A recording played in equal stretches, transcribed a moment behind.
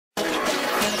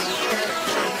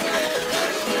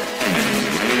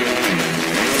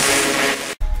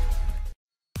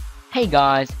Hey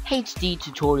guys, HD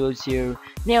Tutorials here.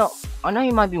 Now, I know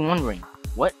you might be wondering,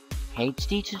 what?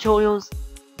 HD Tutorials?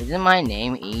 Isn't my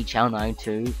name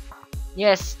eChannel92?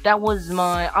 Yes, that was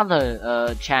my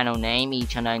other channel name,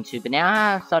 eChannel92, but now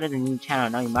I have started a new channel.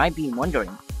 Now you might be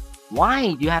wondering,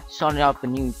 why do you have to start up a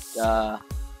new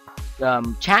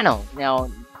channel?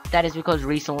 Now, that is because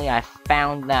recently I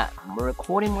found that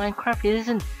recording Minecraft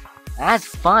isn't as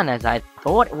fun as I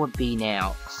thought it would be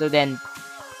now. So then,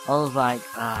 I was like,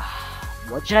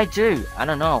 what should I do? I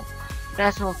don't know. But I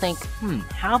sort of think,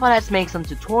 how about let's make some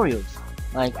tutorials?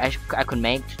 Like, I could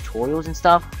make tutorials and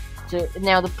stuff. So,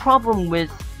 now the problem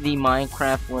with the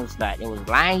Minecraft was that it was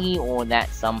laggy or that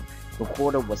some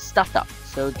recorder was stuffed up.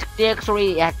 So, the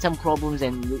X-Ray had some problems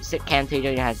and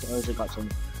Camtasia has also got some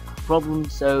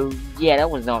problems. So, yeah, that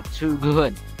was not too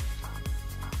good.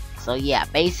 So, yeah,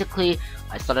 basically,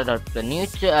 I started a new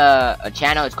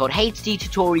channel. It's called HD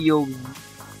Tutorial.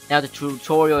 Now the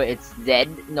tutorial, it's Z,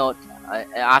 not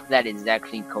after that it's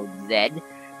actually called Z.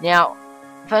 Now,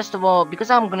 first of all, because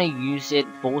I'm gonna use it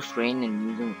full screen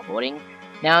and using recording.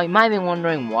 Now you might be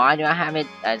wondering, why do I have it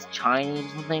as Chinese or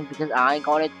something? Because I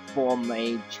got it for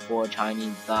a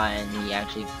Chinese guy,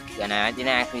 and I didn't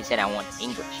actually say I want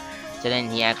English. So then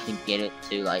he actually get it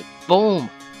to like, boom,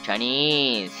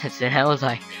 Chinese. So I was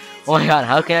like, oh my god,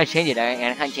 how can I change it?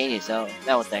 I can't change it. So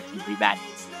that was actually pretty bad.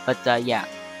 But yeah.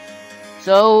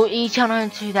 So each channel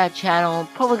into that channel,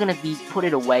 probably gonna be put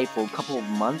it away for a couple of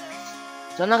months.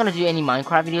 So I'm not gonna do any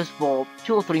Minecraft videos for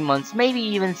 2 or 3 months, maybe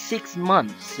even 6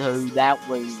 months. So that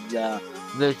was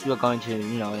those who are going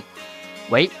to,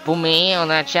 wait for me on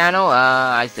that channel.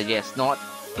 I suggest not.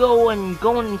 Go and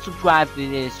subscribe to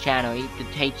this channel, the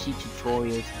HD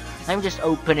Tutorials. Let me just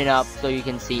open it up so you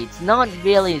can see. It's not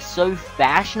really so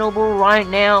fashionable right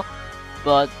now,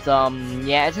 but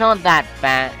yeah, it's not that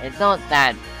bad. It's not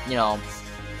that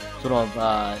sort of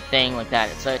thing like that.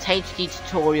 So it's HD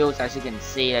Tutorials, as you can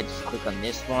see. I just click on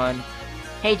this one,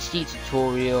 HD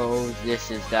Tutorials.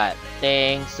 This is that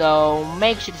thing. So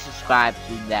make sure to subscribe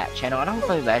to that channel. I don't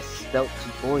know if I spelled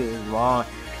tutorials wrong,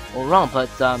 but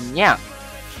yeah.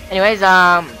 Anyways,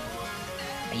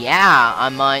 yeah, I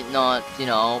might not,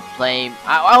 play.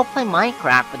 I'll play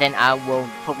Minecraft, but then I will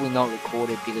probably not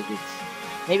record it because it's.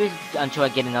 Maybe until I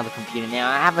get another computer. Now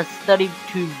I have a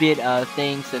 32-bit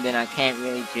thing, so then I can't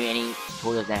really do any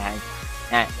tutorials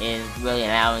that is really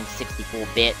allowing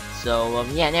 64-bit. So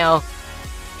yeah, now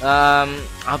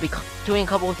I'll be doing a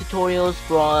couple of tutorials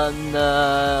from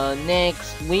the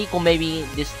next week, or maybe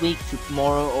this week to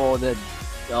tomorrow, or the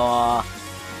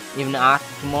even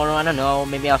after tomorrow. I don't know.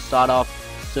 Maybe I'll start off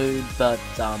soon, but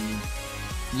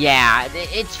yeah,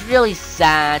 it's really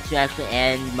sad to actually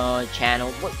end my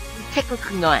channel. Well,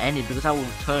 technically not ended because I will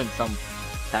return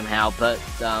somehow, but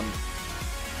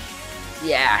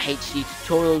yeah, HD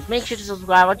Tutorials. Make sure to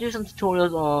subscribe. I'll do some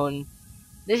tutorials on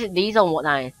these are what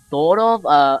I thought of: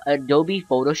 Adobe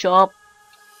Photoshop,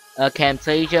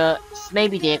 Camtasia,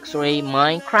 maybe the X-Ray,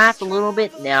 Minecraft a little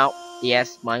bit. Now,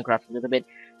 yes, Minecraft a little bit.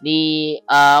 The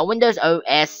Windows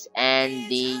OS and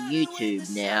the YouTube.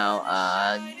 Now,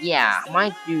 yeah, I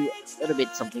might do a little bit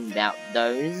something about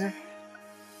those.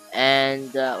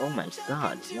 And oh my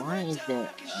god, why is there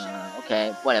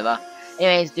okay, whatever.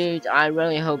 Anyways, dudes, I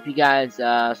really hope you guys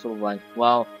sort of like,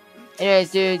 well,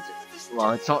 anyways, dudes,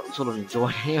 well, it's not sort of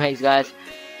enjoyed. Anyways, guys,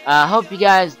 hope you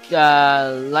guys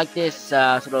like this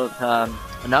sort of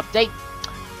an update.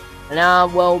 And I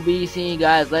will be seeing you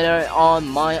guys later on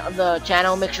my other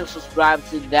channel. Make sure to subscribe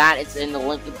to that. It's in the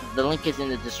link. The link is in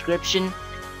the description.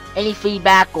 Any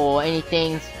feedback or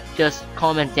anything, just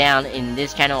comment down in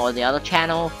this channel or the other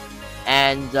channel.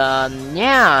 And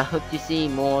yeah, I hope to see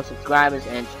more subscribers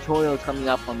and tutorials coming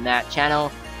up on that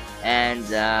channel. And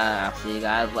I'll see you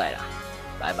guys later.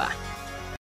 Bye bye.